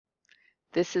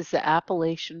This is the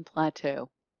Appalachian Plateau.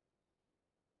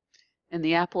 In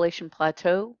the Appalachian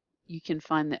Plateau, you can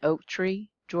find the oak tree.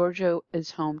 Georgia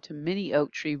is home to many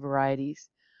oak tree varieties.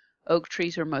 Oak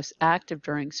trees are most active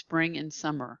during spring and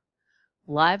summer.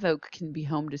 Live oak can be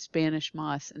home to Spanish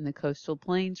moss in the coastal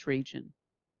plains region.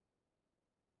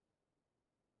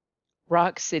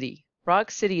 Rock City.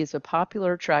 Rock City is a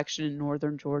popular attraction in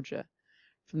northern Georgia.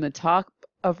 From the top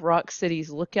of Rock City's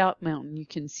Lookout Mountain, you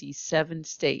can see 7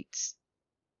 states.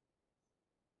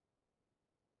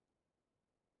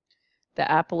 The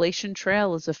Appalachian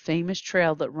Trail is a famous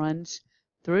trail that runs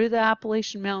through the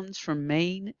Appalachian Mountains from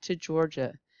Maine to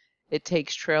Georgia. It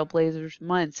takes trailblazers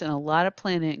months and a lot of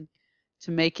planning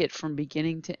to make it from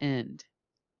beginning to end.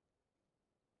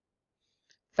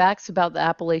 Facts about the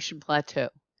Appalachian Plateau.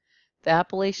 The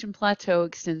Appalachian Plateau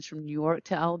extends from New York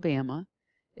to Alabama.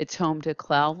 It's home to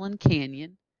Cloudland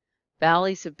Canyon.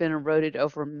 Valleys have been eroded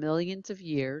over millions of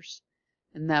years,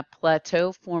 and that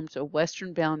plateau forms a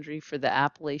western boundary for the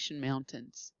Appalachian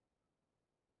Mountains.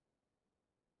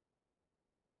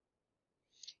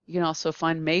 You can also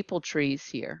find maple trees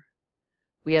here.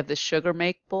 We have the sugar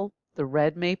maple, the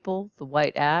red maple, the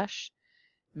white ash.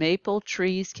 Maple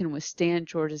trees can withstand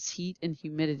Georgia's heat and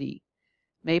humidity.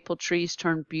 Maple trees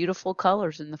turn beautiful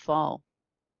colors in the fall.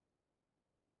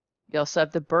 You also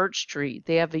have the birch tree.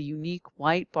 They have a unique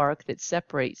white bark that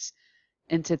separates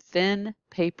into thin,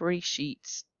 papery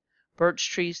sheets.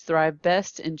 Birch trees thrive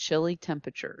best in chilly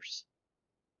temperatures.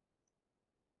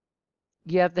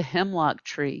 You have the hemlock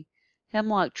tree.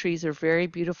 Hemlock trees are very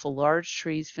beautiful large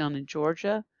trees found in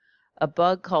Georgia. A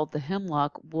bug called the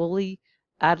hemlock woolly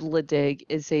adelaidae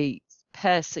is a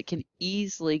pest that can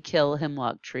easily kill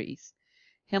hemlock trees.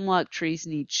 Hemlock trees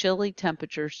need chilly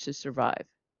temperatures to survive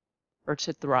or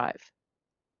to thrive.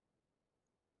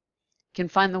 You can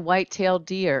find the white-tailed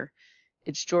deer.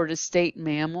 It's Georgia's state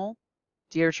mammal.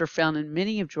 Deers are found in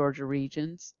many of Georgia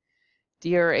regions.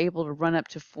 Deer are able to run up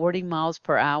to 40 miles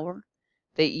per hour.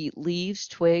 They eat leaves,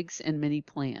 twigs, and many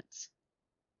plants.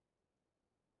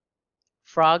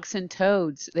 Frogs and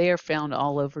toads, they are found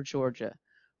all over Georgia.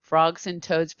 Frogs and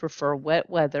toads prefer wet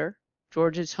weather.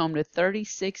 Georgia is home to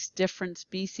 36 different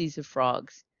species of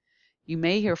frogs. You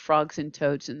may hear frogs and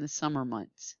toads in the summer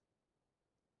months.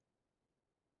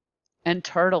 And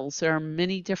turtles, there are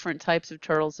many different types of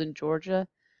turtles in Georgia.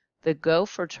 The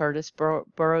gopher tortoise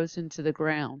burrows into the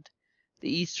ground. The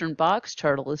eastern box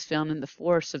turtle is found in the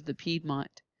forests of the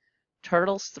Piedmont.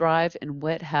 Turtles thrive in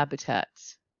wet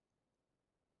habitats.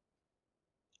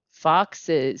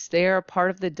 Foxes, they are a part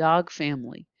of the dog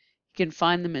family. You can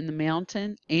find them in the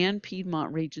mountain and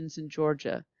Piedmont regions in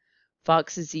Georgia.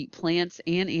 Foxes eat plants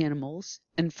and animals,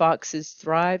 and foxes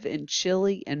thrive in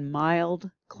chilly and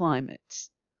mild climates.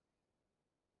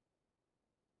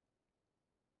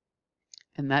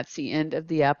 And that's the end of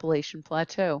the Appalachian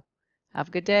Plateau. Have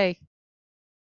a good day.